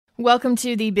Welcome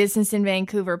to the Business in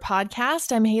Vancouver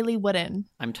podcast. I'm Haley Wooden.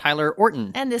 I'm Tyler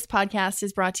Orton. And this podcast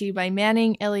is brought to you by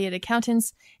Manning Elliott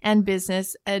Accountants and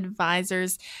Business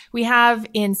Advisors. We have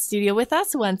in studio with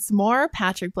us once more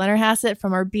Patrick Blennerhassett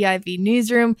from our BIV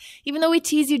newsroom. Even though we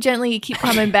tease you gently, you keep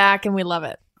coming back and we love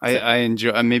it. I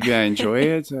enjoy. Maybe I enjoy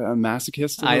it. A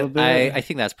masochist a little bit. I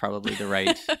think that's probably the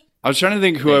right. I was trying to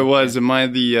think who I was. Am I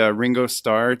the Ringo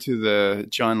Starr to the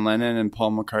John Lennon and Paul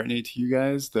McCartney to you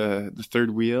guys? The third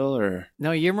wheel, or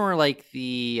No, you're more like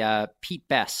the Pete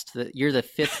Best. You're the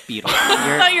fifth Beatle.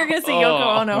 I thought you were going to say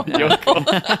Yoko Ono.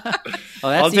 Yoko.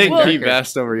 I'll take Pete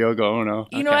Best over Yoko Ono.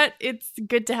 You know what? It's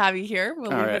good to have you here. We'll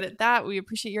leave it at that. We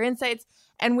appreciate your insights.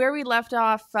 And where we left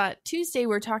off Tuesday, we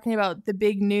were talking about the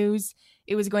big news.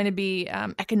 It was going to be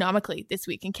economically this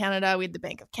week in Canada. We had the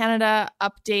Bank of Canada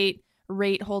update,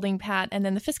 rate holding pat, and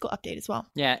then the fiscal update as well.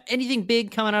 Yeah. Anything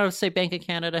big coming out of, say, Bank of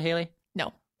Canada, Haley?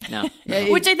 No.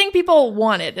 Which I think people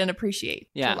wanted and appreciate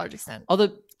to a large extent. Although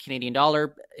Canadian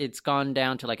dollar, it's gone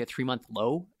down to like a 3-month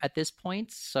low at this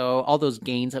point. So all those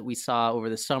gains that we saw over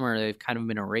the summer, they've kind of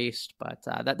been erased. But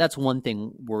that's one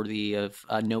thing worthy of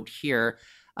note here.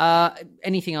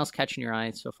 Anything else catching your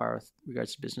eye so far with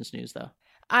regards to business news, though?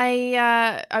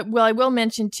 I will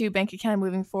mention too, Bank of Canada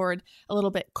moving forward a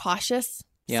little bit cautious.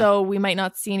 Yeah. So we might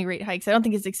not see any rate hikes. I don't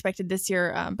think it's expected this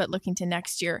year, but looking to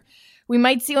next year, we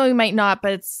might see one, we might not,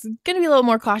 but it's going to be a little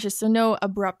more cautious. So no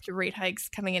abrupt rate hikes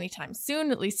coming anytime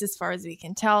soon, at least as far as we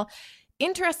can tell.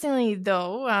 Interestingly,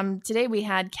 though, today we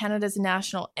had Canada's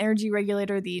national energy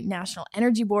regulator, the National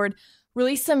Energy Board,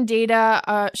 release some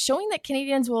data showing that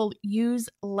Canadians will use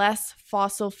less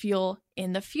fossil fuel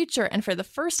in the future. And for the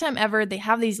first time ever, they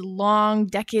have these long,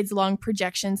 decades-long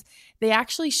projections. They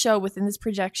actually show within this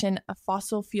projection a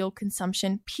fossil fuel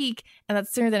consumption peak, and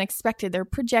that's sooner than expected. They're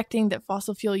projecting that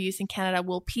fossil fuel use in Canada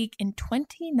will peak in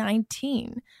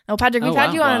 2019. Now, Patrick, we've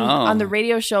had you on the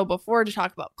radio show before to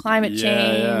talk about climate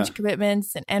change,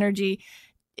 commitments, and energy.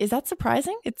 Is that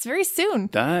surprising? It's very soon.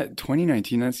 That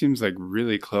 2019, that seems like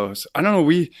really close. I don't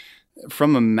know.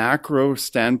 From a macro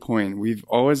standpoint, we've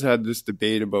always had this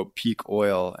debate about peak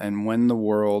oil and when the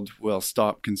world will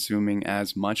stop consuming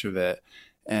as much of it.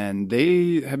 And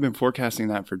they have been forecasting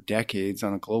that for decades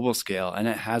on a global scale, and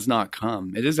it has not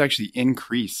come. It has actually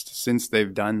increased since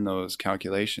they've done those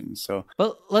calculations. So,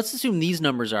 but let's assume these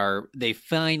numbers they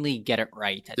finally get it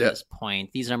right at this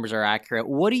point. These numbers are accurate.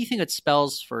 What do you think it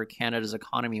spells for Canada's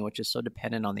economy, which is so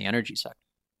dependent on the energy sector?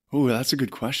 Oh, that's a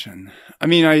good question. I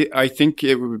mean, I think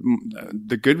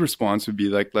the good response would be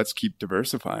like, let's keep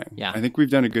diversifying. Yeah. I think we've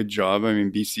done a good job. I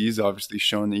mean, BC's obviously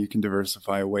shown that you can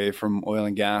diversify away from oil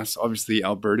and gas. Obviously,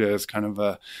 Alberta is kind of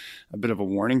a bit of a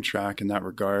warning track in that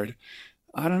regard.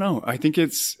 I don't know. I think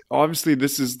obviously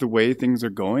this is the way things are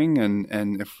going.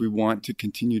 And if we want to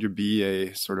continue to be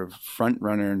a sort of front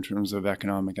runner in terms of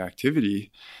economic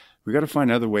activity, we got to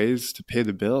find other ways to pay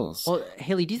the bills. Well,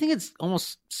 Haley, do you think it's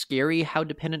almost scary how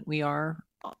dependent we are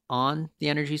on the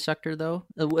energy sector, though,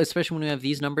 especially when we have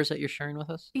these numbers that you're sharing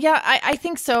with us? Yeah, I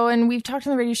think so. And we've talked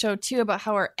on the radio show, too, about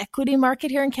how our equity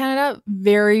market here in Canada,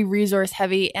 very resource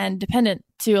heavy and dependent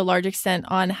to a large extent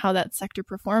on how that sector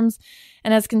performs.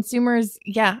 And as consumers,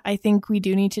 I think we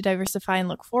do need to diversify and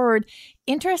look forward.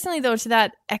 Interestingly, though, to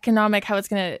that economic, how it's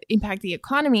going to impact the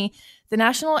economy, the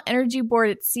National Energy Board,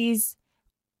 it sees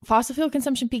fossil fuel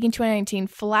consumption peak in 2019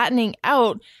 flattening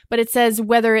out, but it says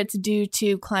whether it's due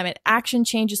to climate action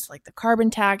changes like the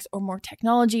carbon tax or more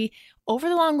technology, over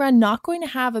the long run, not going to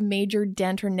have a major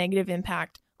dent or negative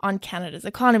impact on Canada's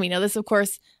economy. Now, this, of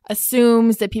course,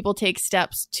 assumes that people take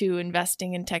steps to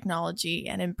investing in technology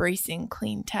and embracing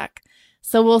clean tech.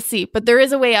 So we'll see. But there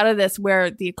is a way out of this where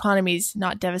the economy is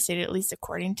not devastated, at least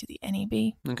according to the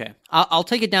NEB. Okay. I'll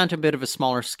take it down to a bit of a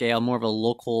smaller scale, more of a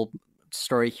local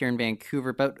story here in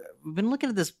Vancouver, but we've been looking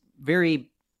at this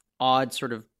very odd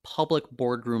sort of public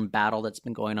boardroom battle that's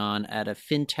been going on at a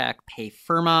fintech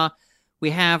Payfirma. We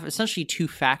have essentially two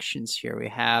factions here. We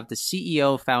have the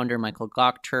CEO, founder Michael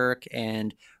Gokturk,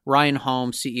 and Ryan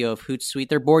Holmes, CEO of Hootsuite.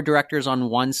 They're board directors on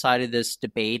one side of this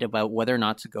debate about whether or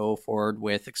not to go forward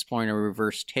with exploring a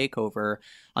reverse takeover.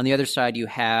 On the other side, you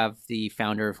have the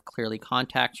founder of Clearly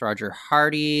Contacts, Roger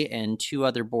Hardy, and two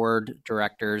other board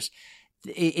directors.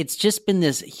 It's just been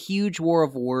this huge war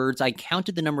of words. I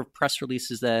counted the number of press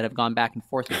releases that have gone back and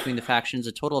forth between the factions,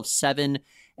 a total of 7.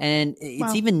 And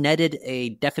it's even netted a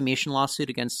defamation lawsuit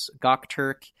against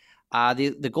Gokturk.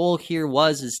 The goal here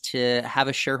is to have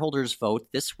a shareholders vote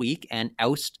this week and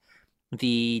oust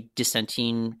the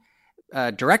dissenting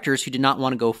directors who did not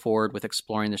want to go forward with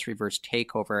exploring this reverse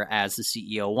takeover as the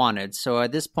CEO wanted. So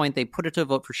at this point, they put it to a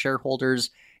vote for shareholders.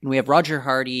 And we have Roger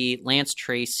Hardy, Lance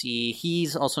Tracy.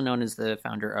 He's also known as the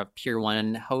founder of Pier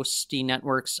 1 Hosting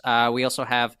Networks. We also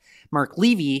have Mark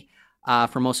Levy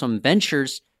from Osum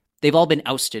Ventures. They've all been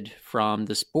ousted from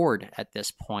this board at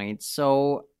this point.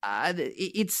 So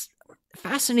it's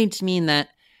fascinating to me in that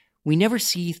we never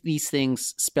see these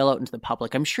things spill out into the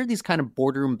public. I'm sure these kind of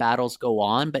boardroom battles go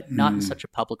on, but not in such a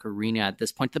public arena at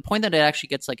this point. To the point that it actually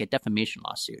gets like a defamation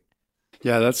lawsuit.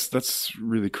 Yeah, that's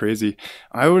really crazy.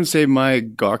 I would say my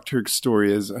Gokturk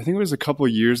story is, I think it was a couple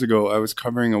of years ago, I was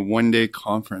covering a one-day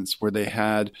conference where they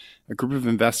had a group of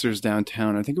investors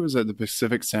downtown. I think it was at the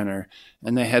Pacific Center,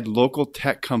 and they had local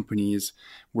tech companies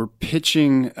were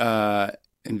pitching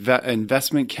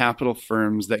investment capital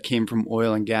firms that came from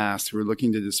oil and gas who were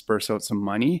looking to disperse out some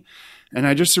money. And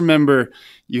I just remember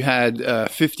you had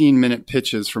 15-minute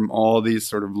pitches from all these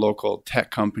sort of local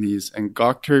tech companies, and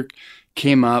Gokturk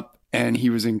came up and he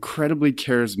was incredibly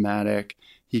charismatic.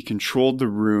 He controlled the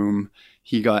room.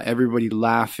 He got everybody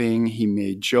laughing. He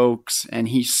made jokes, and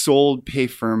he sold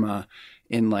Payfirma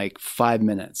in like 5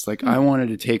 minutes. Like I wanted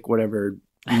to take whatever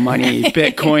money,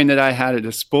 Bitcoin that I had at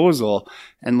disposal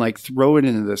and like throw it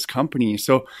into this company.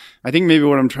 So I think maybe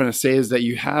what I'm trying to say is that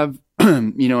you have,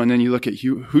 and then you look at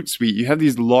Hootsuite, you have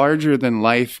these larger than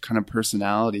life kind of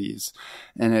personalities,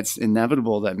 and it's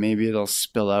inevitable that maybe it'll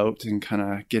spill out and kind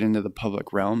of get into the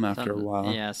public realm after a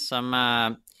while. Yeah,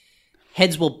 some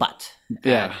heads will butt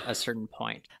at a certain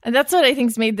point. And that's what I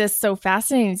think's made this so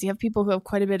fascinating, is you have people who have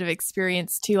quite a bit of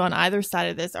experience too on either side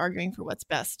of this arguing for what's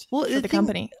best for the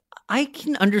company. I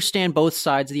can understand both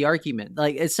sides of the argument.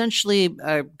 Like essentially,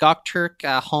 Gokturk,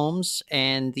 Holmes,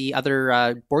 and the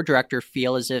other board director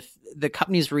feel as if the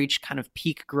company's reached kind of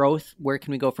peak growth. Where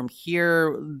can we go from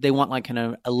here? They want like kind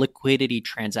of a liquidity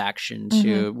transaction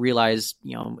to realize,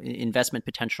 investment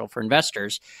potential for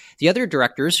investors. The other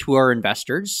directors who are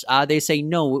investors, they say,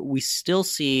 no, we still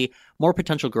see more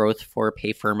potential growth for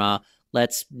Payfirma.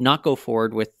 Let's not go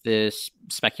forward with this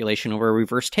speculation over a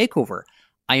reverse takeover.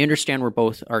 I understand where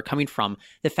both are coming from.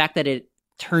 The fact that it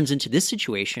turns into this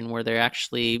situation where they're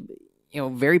actually,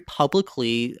 very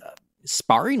publicly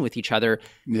sparring with each other,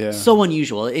 so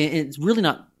unusual. It's really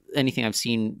not anything I've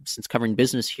seen since covering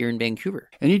business here in Vancouver.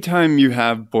 Anytime you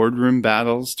have boardroom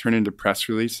battles turn into press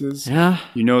releases,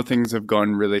 things have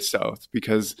gone really south,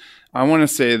 because I want to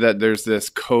say that there's this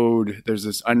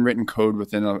unwritten code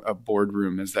within a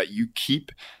boardroom, is that you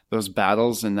keep those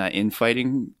battles and that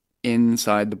infighting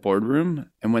inside the boardroom,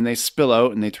 and when they spill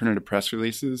out and they turn into press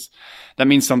releases, that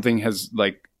means something has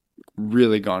like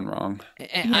really gone wrong.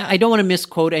 I don't want to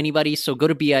misquote anybody, so go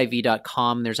to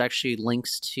BIV.com. There's actually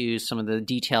links to some of the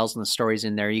details and the stories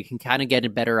in there. You can kind of get a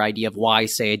better idea of why,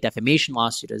 say, a defamation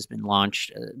lawsuit has been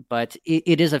launched. But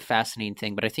it is a fascinating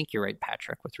thing. But I think you're right,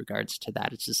 Patrick, with regards to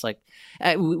that. It's just like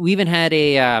we even had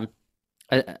an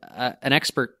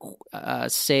expert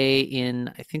say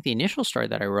in, I think the initial story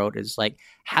that I wrote is like,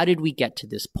 how did we get to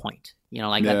this point?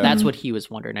 That's what he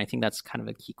was wondering. I think that's kind of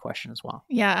a key question as well.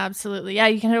 Yeah, absolutely. Yeah,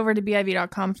 you can head over to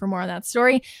BIV.com for more on that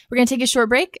story. We're going to take a short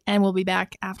break, and we'll be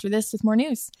back after this with more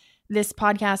news. This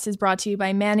podcast is brought to you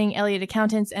by Manning Elliott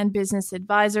Accountants and Business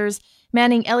Advisors.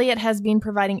 Manning Elliott has been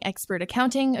providing expert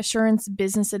accounting, assurance,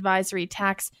 business advisory,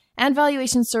 tax, and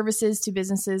valuation services to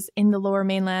businesses in the Lower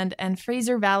Mainland and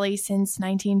Fraser Valley since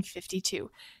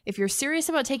 1952. If you're serious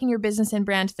about taking your business and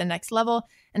brand to the next level,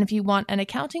 and if you want an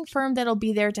accounting firm that'll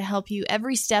be there to help you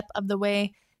every step of the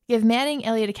way, give Manning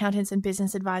Elliott Accountants and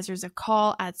Business Advisors a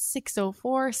call at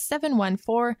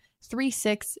 604-714-3600.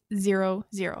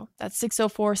 That's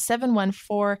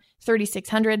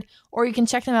 604-714-3600. Or you can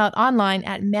check them out online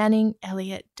at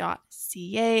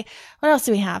manningelliott.ca. What else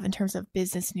do we have in terms of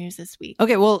business news this week?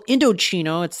 Okay, well,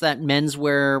 Indochino, it's that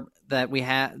menswear that we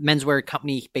have, menswear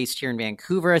company based here in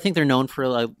Vancouver. I think they're known for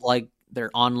like their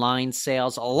online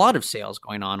sales, a lot of sales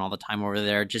going on all the time over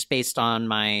there, just based on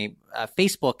my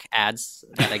Facebook ads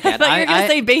that I get. I thought you were going to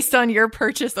say based on your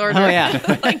purchase order. Oh,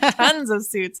 yeah. Like tons of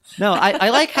suits. No, I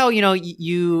like how,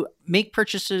 you make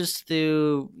purchases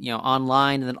through,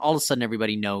 online, and then all of a sudden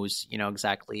everybody knows,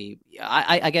 exactly.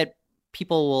 I get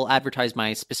people will advertise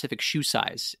my specific shoe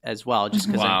size as well, just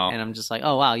because I'm just like,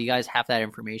 oh, wow, you guys have that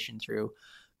information through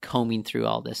combing through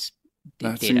all this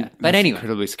data. But anyway,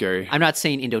 incredibly scary. I'm not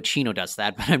saying Indochino does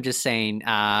that, but I'm just saying.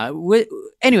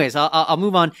 Anyways, I'll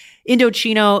move on.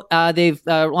 Indochino, they've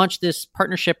launched this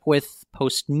partnership with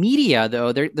Postmedia.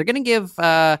 Though they're going to give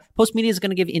Postmedia is going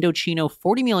to give Indochino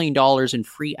 $40 million in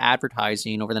free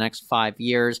advertising over the next 5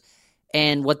 years.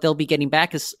 And what they'll be getting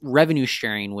back is revenue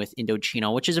sharing with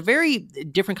Indochino, which is a very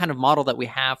different kind of model that we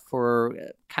have for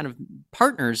kind of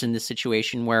partners in this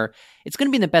situation, where it's going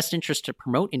to be in the best interest to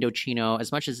promote Indochino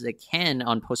as much as they can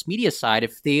on Postmedia side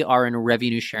if they are in a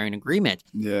revenue sharing agreement.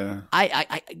 Yeah.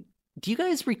 Do you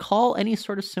guys recall any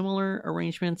sort of similar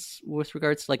arrangements with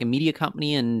regards to like a media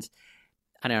company and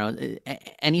I don't know,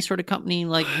 any sort of company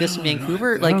like this in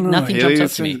Vancouver? Like nothing Haley,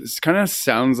 jumps out to me. It kind of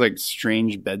sounds like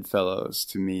strange bedfellows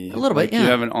to me. A little bit, yeah. You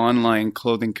have an online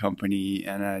clothing company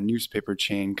and a newspaper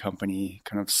chain company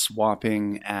kind of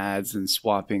swapping ads and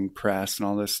swapping press and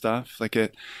all this stuff. Like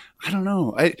I don't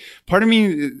know. Part of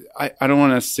me, I don't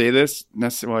want to say this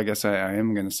necessarily. Well, I guess I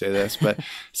am going to say this, but it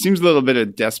seems a little bit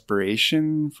of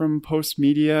desperation from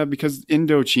Postmedia because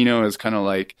Indochino is kind of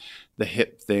like the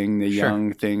hip thing, the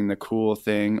young thing, the cool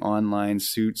thing, online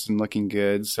suits and looking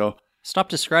good. So stop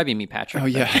describing me, Patrick. Oh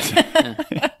yeah.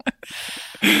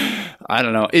 I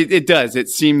don't know. It does. It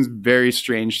seems very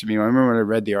strange to me. I remember when I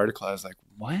read the article, I was like,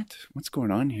 what? What's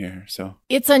going on here? So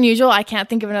it's unusual. I can't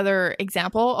think of another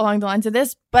example along the lines of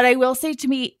this, but I will say to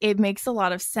me, it makes a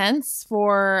lot of sense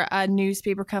for a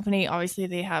newspaper company. Obviously,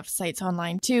 they have sites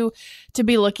online too, to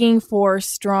be looking for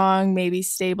strong, maybe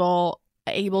stable,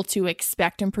 able to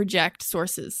expect and project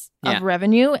sources of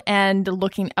revenue and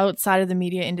looking outside of the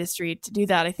media industry to do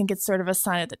that. I think it's sort of a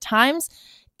sign of the times.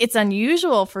 It's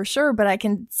unusual for sure, but I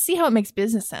can see how it makes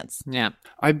business sense. Yeah.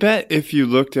 I bet if you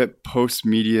looked at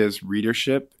Postmedia's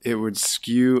readership, it would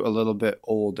skew a little bit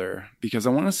older because I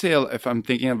want to say if I'm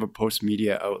thinking of a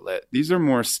Postmedia outlet, these are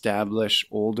more established,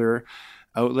 older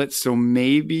outlets. So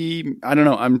maybe, I don't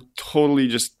know, I'm totally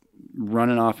just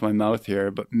running off my mouth here,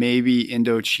 but maybe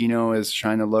Indochino is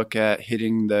trying to look at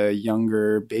hitting the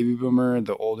younger baby boomer,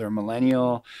 the older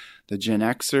millennial, the Gen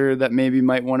Xer that maybe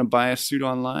might want to buy a suit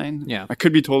online. Yeah. I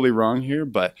could be totally wrong here,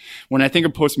 but when I think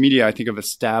of Postmedia, I think of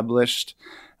established,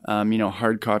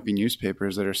 hard copy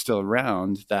newspapers that are still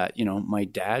around that, my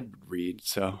dad would read.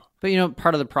 So, but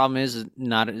part of the problem is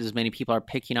not as many people are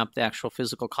picking up the actual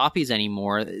physical copies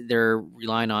anymore. They're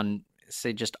relying on,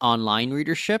 say, just online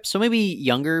readership. So maybe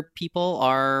younger people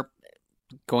are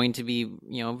going to be,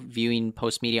 viewing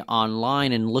Postmedia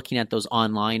online and looking at those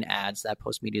online ads that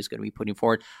Postmedia is going to be putting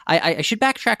forward. I should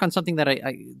backtrack on something that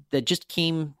that just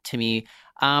came to me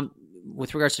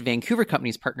with regards to Vancouver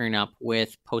companies partnering up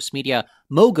with Postmedia.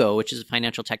 Mogo, which is a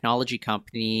financial technology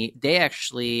company, they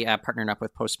actually partnered up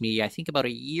with Postmedia, I think about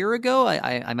a year ago.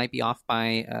 I might be off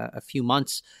by a few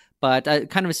months. But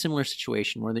kind of a similar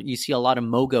situation where you see a lot of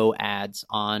Mogo ads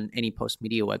on any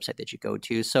Postmedia website that you go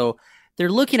to. So they're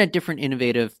looking at different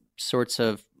innovative sorts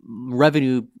of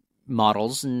revenue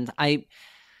models. And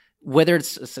whether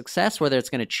it's a success, whether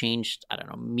it's going to change, I don't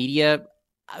know, media,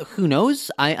 who knows?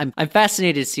 I'm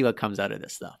fascinated to see what comes out of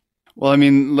this, though. Well, I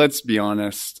mean, let's be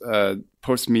honest.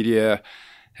 Postmedia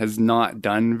has not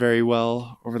done very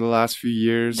well over the last few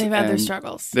years. They've had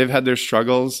their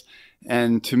struggles.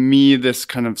 And to me, this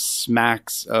kind of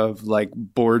smacks of like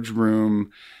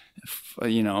boardroom,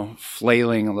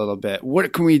 flailing a little bit.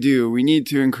 What can we do? We need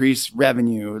to increase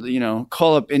revenue.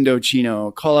 Call up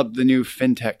Indochino, call up the new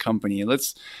fintech company.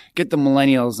 Let's get the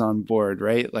millennials on board,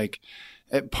 right? Like,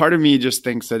 part of me just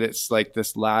thinks that it's like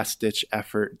this last ditch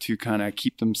effort to kind of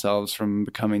keep themselves from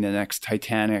becoming the next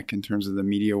Titanic in terms of the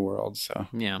media world. So,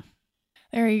 yeah.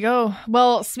 There you go.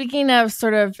 Well, speaking of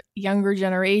sort of younger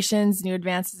generations, new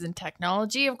advances in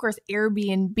technology, of course,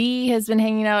 Airbnb has been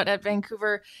hanging out at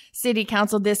Vancouver City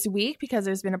Council this week because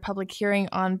there's been a public hearing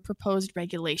on proposed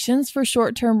regulations for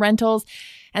short-term rentals.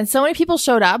 And so many people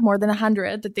showed up, more than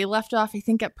 100, that they left off, I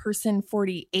think, at person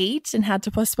 48 and had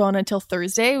to postpone until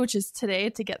Thursday, which is today,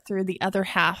 to get through the other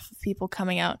half of people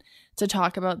coming out to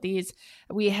talk about these.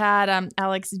 We had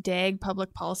Alex Dagg,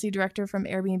 Public Policy Director from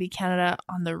Airbnb Canada,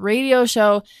 on the radio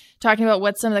show talking about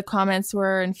what some of the comments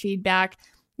were and feedback.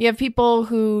 You have people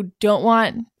who don't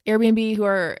want Airbnb who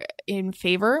are in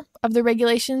favor of the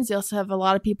regulations. You also have a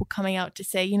lot of people coming out to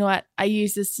say, you know what, I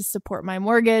use this to support my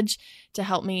mortgage, to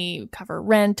help me cover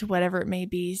rent, whatever it may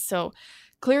be. So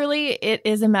clearly it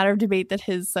is a matter of debate that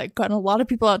has gotten a lot of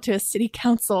people out to a city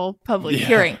council public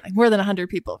hearing. Like more than 100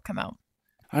 people have come out.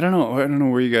 I don't know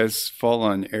where you guys fall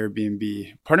on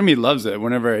Airbnb. Part of me loves it.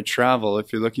 Whenever I travel,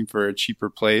 if you're looking for a cheaper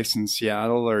place in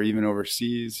Seattle or even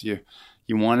overseas, you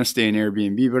want to stay in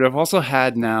Airbnb. But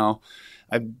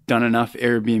I've done enough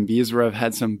Airbnbs where I've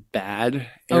had some bad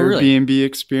Airbnb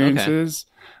experiences.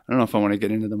 Okay. I don't know if I want to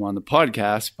get into them on the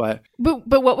podcast, but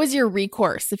what was your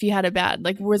recourse if you had a bad?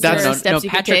 Like, was there steps you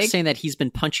could take? Patrick's saying that he's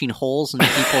been punching holes in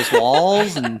people's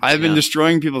walls, and I've been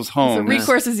destroying people's homes. So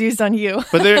recourse is used on you.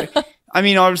 But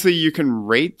obviously you can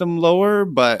rate them lower,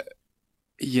 but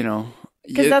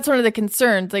Because that's one of the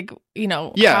concerns, like,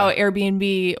 how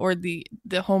Airbnb or the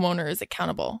homeowner is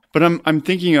accountable. But I'm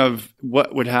thinking of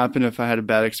what would happen if I had a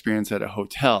bad experience at a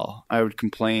hotel. I would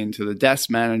complain to the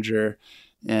desk manager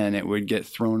and it would get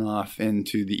thrown off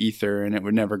into the ether and it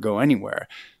would never go anywhere.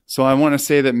 So I want to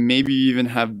say that maybe you even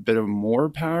have a bit of more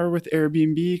power with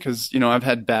Airbnb because, I've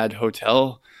had bad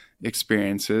hotel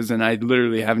experiences and I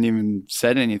literally haven't even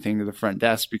said anything to the front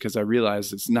desk because I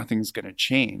realized nothing's going to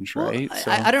change, right? Well,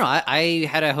 I don't know. I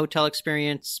had a hotel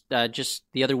experience just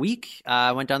the other week.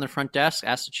 I went down the front desk,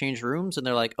 asked to change rooms, and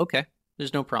they're like, okay,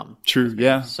 there's no problem. True,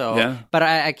 yeah. So, yeah. But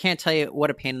I can't tell you what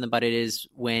a pain in the butt it is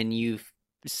when you've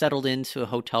settled into a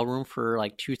hotel room for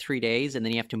like 2-3 days and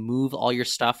then you have to move all your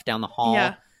stuff down the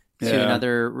hall. To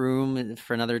another room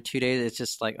for another 2 days. It's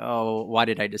just like, oh, why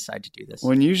did I decide to do this?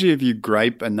 When usually if you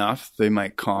gripe enough, they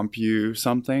might comp you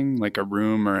something like a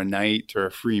room or a night or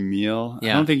a free meal.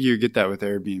 Yeah. I don't think you get that with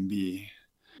Airbnb.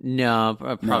 No,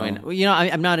 probably not. Well,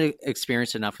 I'm not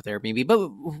experienced enough with Airbnb. But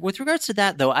with regards to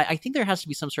that, though, I think there has to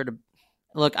be some sort of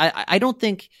look. I don't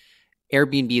think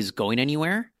Airbnb is going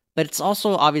anywhere, but it's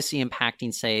also obviously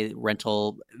impacting, say,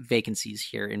 rental vacancies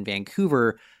here in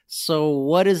Vancouver. So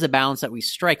what is the balance that we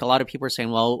strike? A lot of people are saying,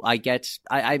 well,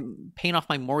 I'm paying off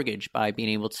my mortgage by being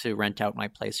able to rent out my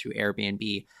place through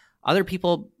Airbnb. Other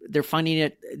people, they're finding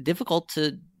it difficult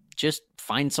to just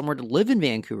find somewhere to live in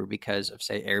Vancouver because of,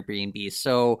 say, Airbnb.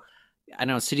 So I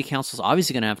know city council is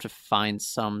obviously going to have to find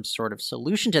some sort of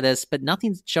solution to this, but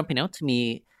nothing's jumping out to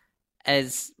me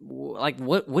as like,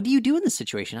 what do you do in this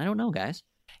situation? I don't know, guys.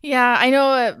 Yeah, I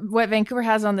know what Vancouver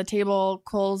has on the table,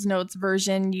 Coles Notes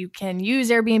version. You can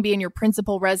use Airbnb in your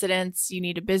principal residence. You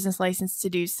need a business license to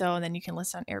do so, and then you can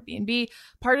list on Airbnb.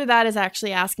 Part of that is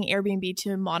actually asking Airbnb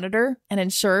to monitor and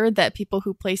ensure that people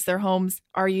who place their homes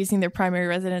are using their primary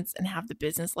residence and have the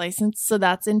business license. So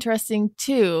that's interesting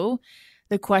too,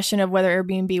 the question of whether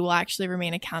Airbnb will actually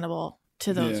remain accountable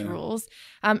to those rules.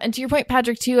 And to your point,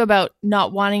 Patrick, too, about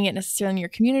not wanting it necessarily in your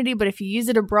community, but if you use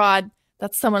it abroad,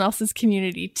 that's someone else's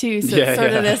community too. So it's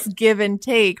sort of this give and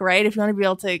take, right? If you want to be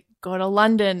able to go to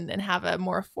London and have a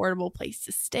more affordable place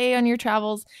to stay on your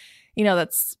travels,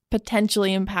 that's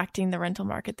potentially impacting the rental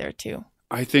market there too.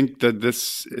 I think that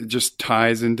this just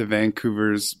ties into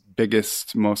Vancouver's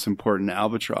biggest, most important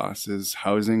albatross is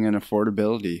housing and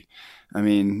affordability. I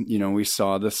mean, we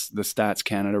saw the Stats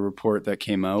Canada report that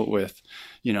came out with,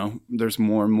 there's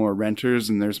more and more renters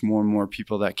and there's more and more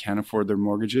people that can't afford their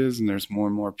mortgages. And there's more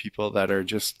and more people that are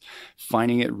just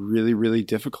finding it really, really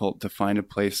difficult to find a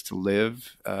place to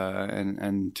live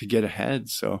and to get ahead.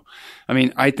 So, I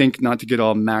mean, I think not to get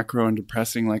all macro and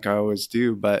depressing like I always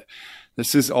do, but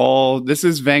this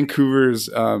is Vancouver's,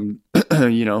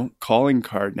 calling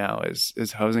card now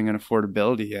is housing and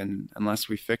affordability. And unless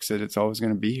we fix it, it's always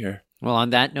going to be here. Well,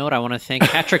 on that note, I want to thank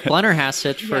Patrick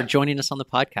Blennerhassett for joining us on the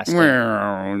podcast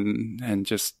today. And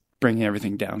just bringing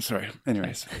everything down. Sorry.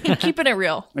 Anyways. Keeping it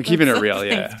real. Keeping it real,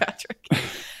 yeah. Thanks, Patrick.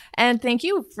 And thank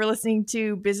you for listening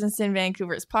to Business in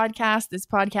Vancouver's podcast. This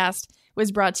podcast was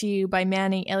brought to you by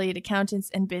Manning Elliott Accountants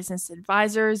and Business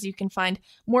Advisors. You can find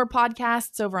more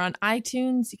podcasts over on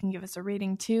iTunes. You can give us a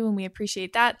rating too, and we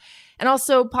appreciate that. And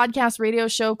also podcast radio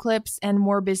show clips and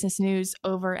more business news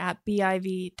over at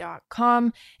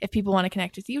BIV.com. If people want to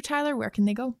connect with you, Tyler, where can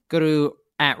they go? Go to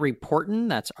 @Reporton.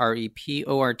 That's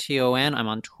REPORTON. I'm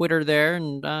on Twitter there,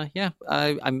 and I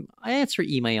answer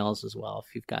emails as well.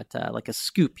 If you've got like a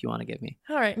scoop you want to give me.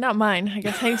 All right, not mine. I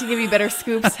guess I need to give you better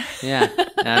scoops. Yeah,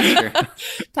 that's true.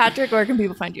 Patrick, where can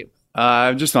people find you?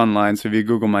 I'm just online. So if you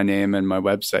Google my name, and my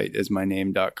website is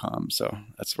myname.com. So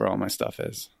that's where all my stuff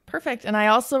is. Perfect. And I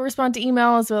also respond to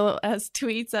email as well as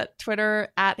tweets at Twitter.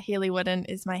 @HaleyWooden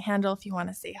is my handle if you want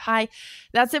to say hi.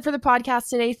 That's it for the podcast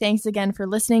today. Thanks again for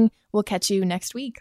listening. We'll catch you next week.